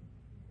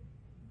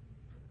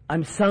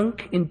 I'm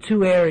sunk in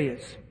two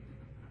areas.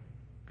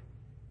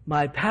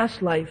 My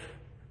past life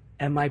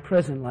and my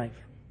present life.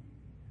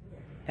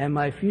 And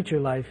my future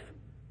life,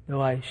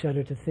 though I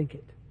shudder to think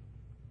it.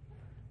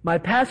 My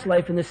past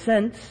life in the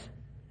sense,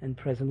 and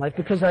present life,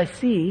 because I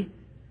see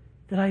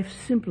that I've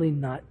simply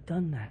not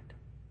done that.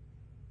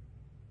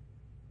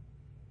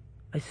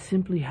 I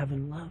simply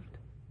haven't loved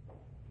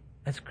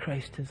as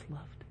Christ has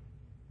loved.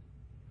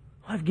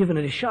 I've given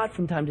it a shot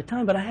from time to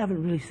time, but I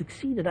haven't really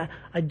succeeded.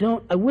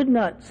 I would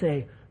not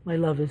say my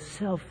love is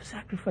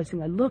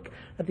self-sacrificing. I look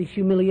at the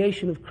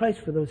humiliation of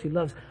Christ for those he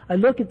loves. I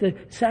look at the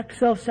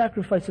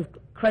self-sacrifice of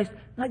Christ,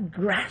 not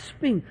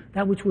grasping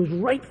that which was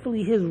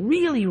rightfully his,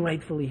 really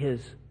rightfully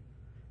his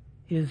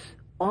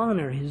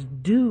honor, his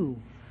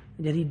due,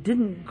 and yet he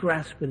didn't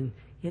grasp it, and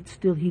yet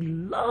still he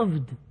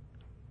loved.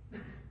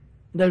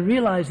 And I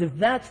realize if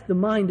that's the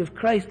mind of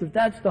Christ, if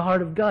that's the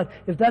heart of God,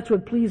 if that's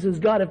what pleases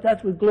God, if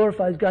that's what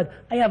glorifies God,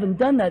 I haven't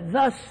done that.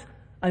 Thus,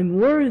 I'm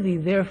worthy,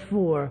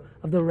 therefore,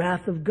 of the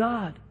wrath of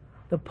God,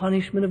 the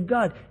punishment of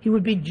God. He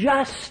would be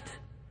just,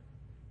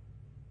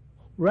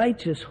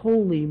 righteous,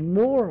 holy,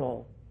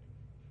 moral,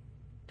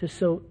 to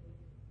so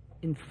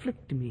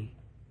inflict me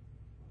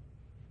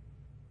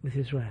with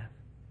his wrath.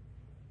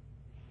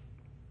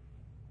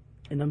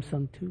 And I'm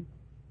sunk too.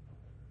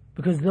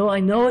 Because though I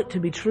know it to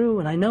be true,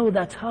 and I know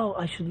that's how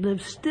I should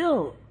live,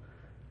 still,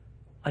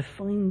 I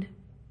find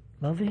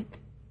loving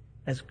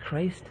as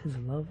Christ has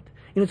loved.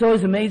 You know, it's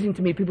always amazing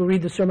to me, people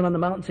read the Sermon on the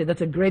Mount and say,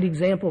 that's a great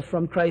example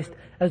from Christ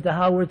as to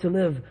how we're to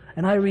live.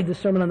 And I read the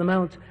Sermon on the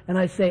Mount and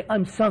I say,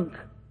 I'm sunk.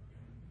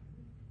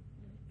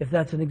 If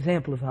that's an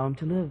example of how I'm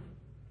to live.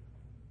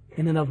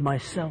 In and of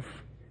myself.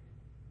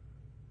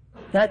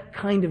 That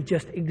kind of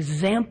just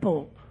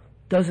example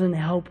doesn't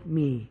help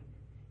me.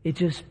 It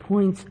just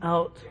points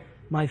out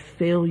my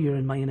failure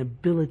and my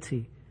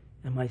inability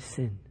and my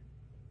sin.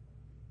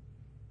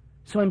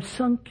 So I'm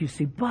sunk, you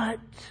see, but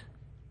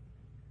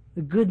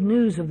the good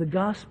news of the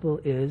gospel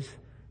is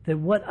that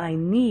what I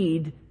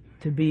need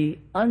to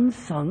be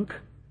unsunk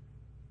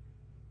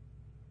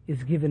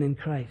is given in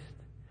Christ.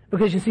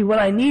 Because you see, what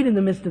I need in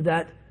the midst of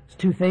that is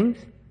two things.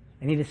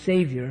 I need a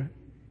Savior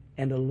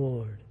and a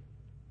Lord.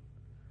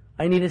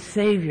 I need a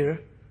Savior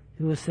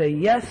who will say,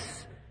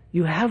 yes,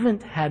 you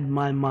haven't had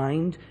my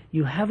mind.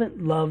 You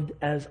haven't loved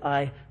as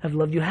I have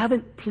loved. You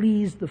haven't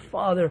pleased the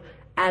Father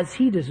as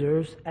he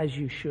deserves, as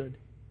you should.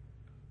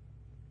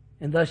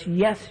 And thus,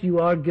 yes, you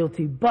are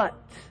guilty, but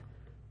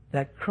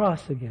that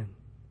cross again,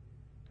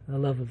 the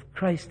love of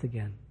Christ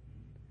again,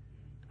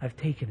 I've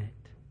taken it.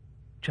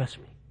 Trust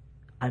me,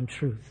 I'm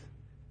truth.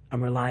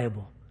 I'm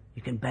reliable.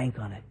 You can bank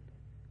on it.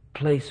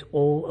 Place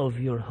all of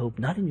your hope,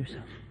 not in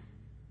yourself,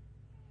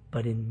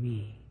 but in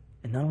me.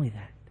 And not only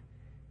that,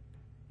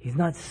 He's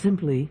not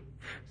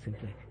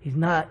He's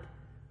not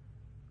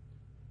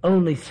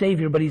only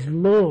Savior, but He's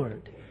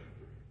Lord.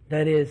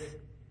 That is,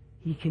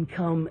 He can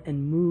come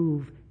and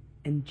move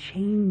and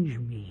change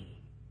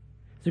me.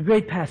 It's a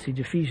great passage,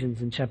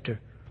 Ephesians in chapter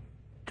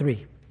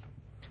 3,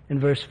 in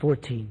verse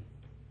 14.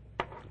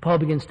 Paul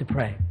begins to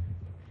pray.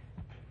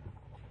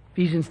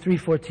 Ephesians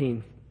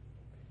 3:14.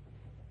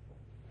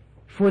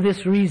 For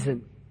this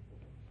reason,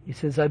 he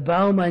says, I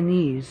bow my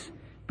knees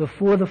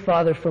before the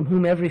Father, from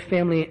whom every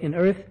family in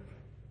earth,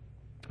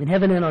 in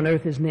heaven and on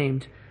earth is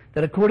named,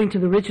 that according to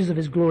the riches of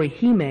His glory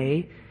He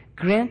may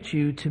grant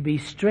you to be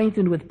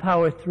strengthened with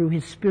power through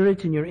His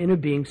Spirit in your inner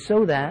being,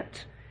 so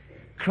that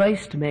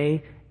Christ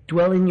may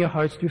dwell in your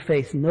hearts through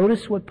faith.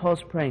 Notice what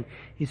Paul's praying.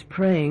 He's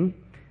praying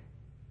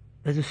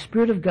that the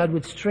Spirit of God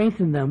would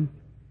strengthen them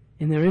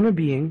in their inner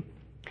being,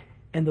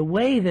 and the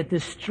way that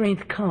this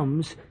strength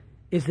comes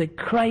is that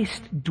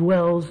Christ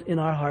dwells in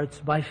our hearts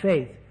by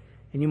faith.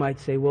 And you might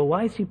say, well,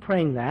 why is he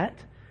praying that?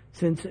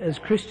 Since as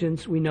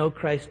Christians we know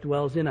Christ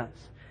dwells in us.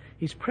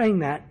 He's praying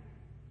that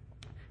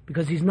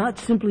because he's not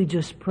simply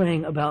just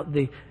praying about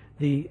the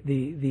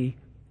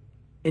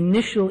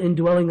initial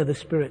indwelling of the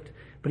Spirit,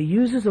 but he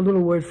uses a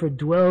little word for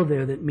dwell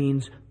there that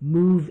means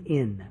move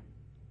in.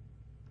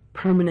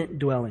 Permanent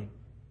dwelling.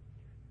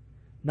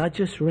 Not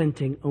just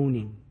renting,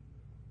 owning.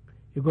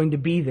 You're going to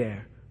be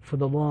there for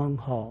the long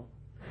haul.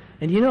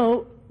 And you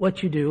know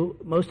what you do,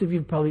 most of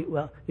you probably,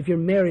 well, if you're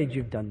married,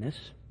 you've done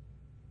this.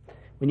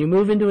 When you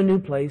move into a new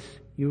place,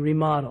 you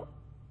remodel.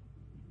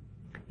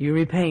 You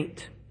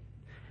repaint.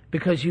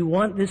 Because you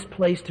want this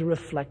place to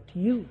reflect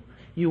you.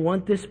 You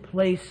want this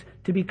place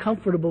to be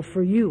comfortable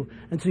for you.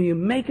 And so you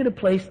make it a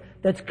place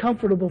that's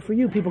comfortable for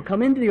you. People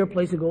come into your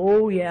place and go,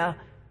 oh yeah,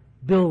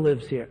 Bill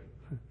lives here.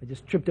 I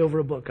just tripped over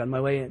a book on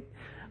my way in.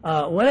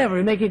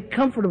 Whatever, make it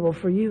comfortable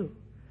for you.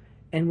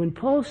 And when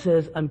Paul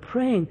says, I'm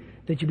praying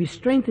that you be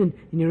strengthened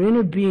in your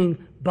inner being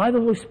by the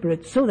Holy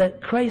Spirit so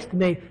that Christ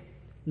may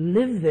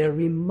live there,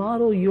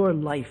 remodel your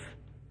life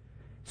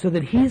so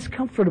that He's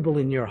comfortable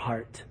in your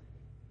heart.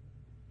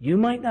 You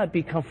might not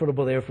be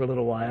comfortable there for a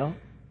little while.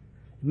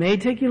 It may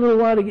take you a little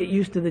while to get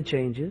used to the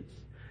changes,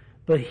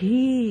 but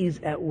He's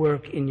at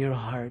work in your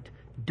heart,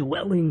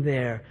 dwelling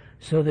there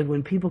so that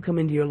when people come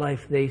into your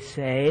life, they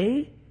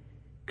say,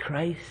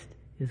 Christ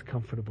is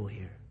comfortable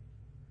here.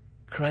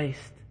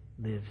 Christ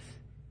lives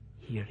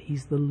here.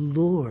 He's the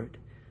Lord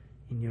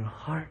in your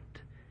heart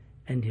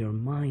and your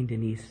mind,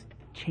 and He's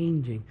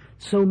changing.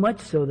 So much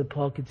so that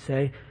Paul could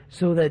say,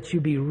 so that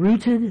you be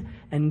rooted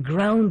and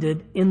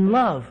grounded in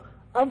love.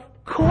 Of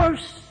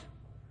course,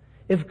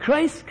 if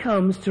Christ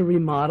comes to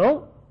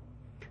remodel,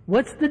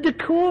 what's the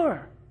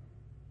decor?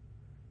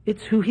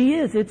 It's who He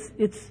is.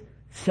 It's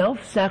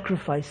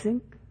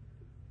self-sacrificing,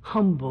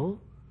 humble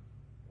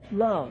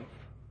love.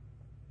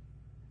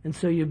 And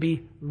so you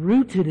be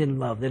rooted in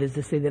love. That is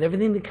to say that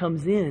everything that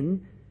comes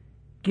in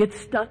gets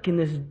stuck in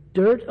this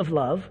dirt of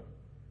love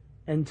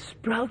and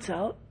sprouts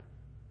out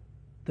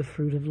the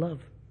fruit of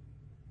love.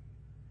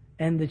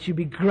 And that you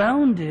be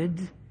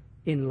grounded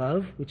in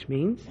love, which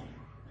means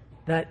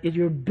that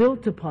you're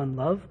built upon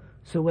love.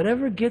 So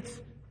whatever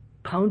gets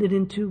pounded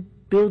into,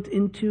 built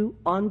into,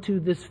 onto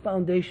this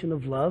foundation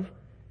of love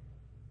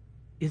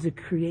is a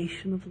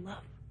creation of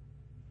love.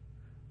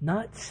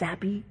 Not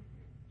sappy,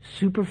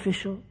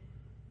 superficial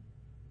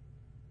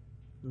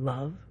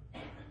love,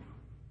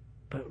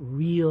 but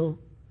real,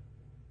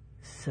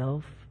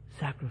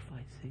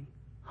 self-sacrificing,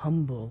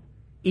 humble,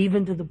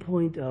 even to the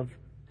point of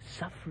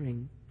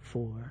suffering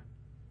for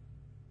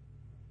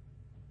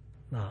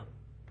love.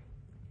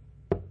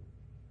 When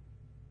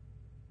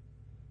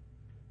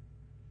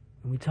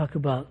we talk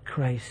about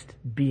Christ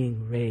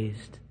being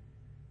raised,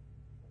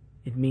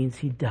 it means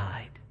He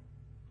died,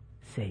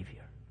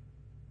 Savior,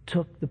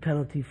 took the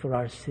penalty for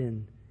our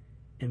sin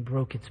and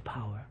broke its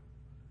power.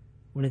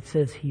 When it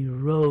says He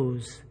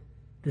rose,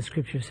 the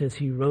Scripture says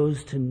He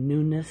rose to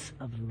newness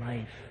of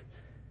life.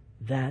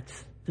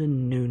 That's the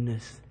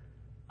newness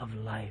of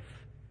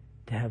life.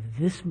 To have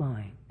this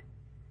mind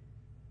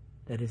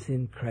that is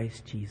in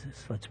Christ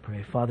Jesus. Let's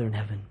pray. Father in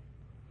heaven,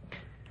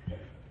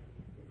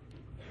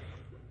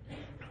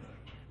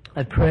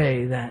 I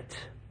pray that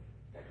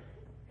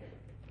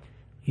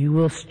You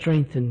will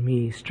strengthen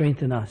me,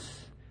 strengthen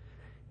us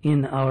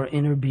in our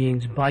inner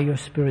beings by Your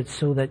Spirit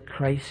so that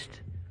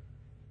Christ,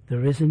 the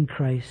risen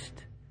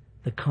Christ,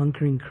 the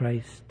conquering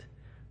Christ,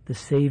 the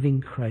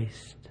saving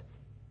Christ,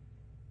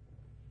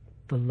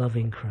 the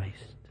loving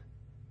Christ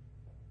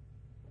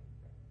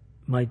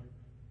might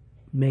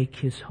make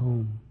His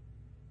home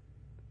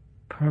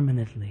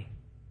permanently,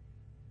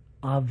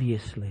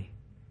 obviously,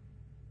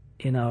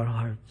 in our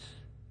hearts,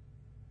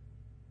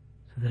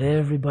 so that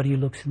everybody who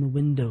looks in the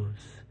windows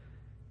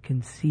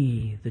can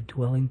see the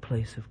dwelling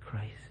place of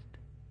Christ.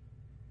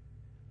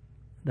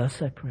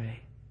 Thus I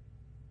pray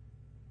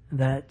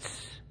that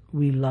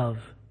we love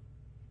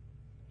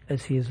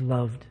as He is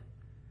loved,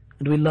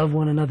 and we love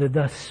one another.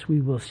 Thus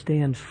we will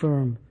stand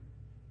firm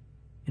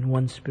in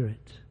one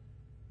spirit,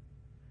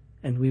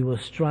 and we will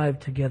strive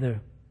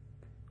together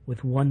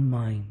with one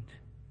mind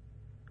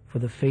for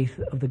the faith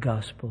of the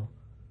gospel,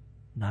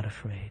 not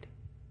afraid.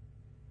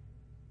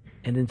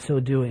 And in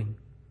so doing,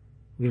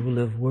 we will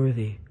live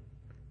worthy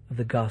of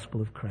the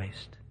gospel of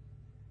Christ.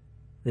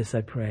 This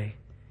I pray.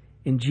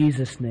 In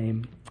Jesus'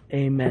 name,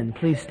 amen.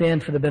 Please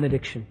stand for the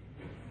benediction.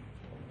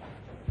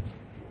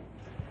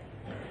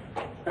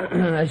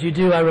 As you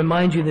do, I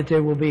remind you that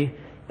there will be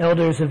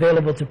elders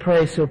available to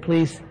pray, so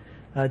please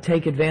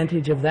take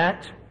advantage of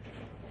that.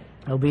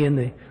 I'll be in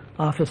the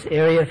office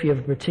area if you have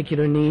a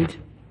particular need.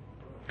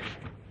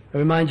 I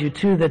remind you,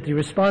 too, that the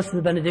response to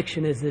the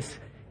benediction is this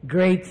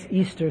great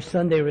Easter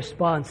Sunday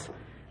response,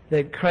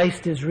 that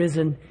Christ is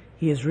risen.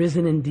 He is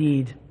risen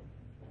indeed.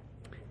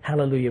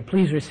 Hallelujah.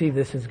 Please receive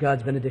this as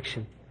God's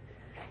benediction.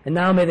 And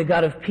now may the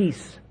God of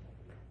peace,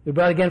 who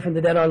brought again from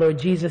the dead our Lord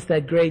Jesus,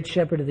 that great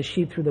shepherd of the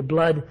sheep, through the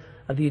blood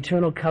of the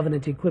eternal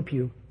covenant, equip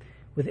you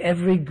with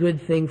every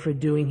good thing for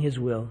doing his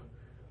will,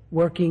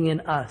 working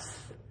in us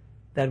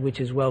that which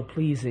is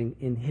well-pleasing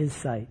in his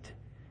sight,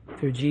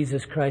 through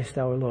Jesus Christ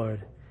our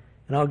Lord.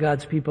 And all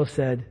God's people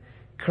said,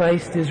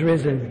 Christ is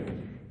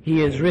risen.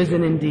 He is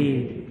risen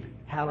indeed.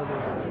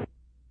 Hallelujah.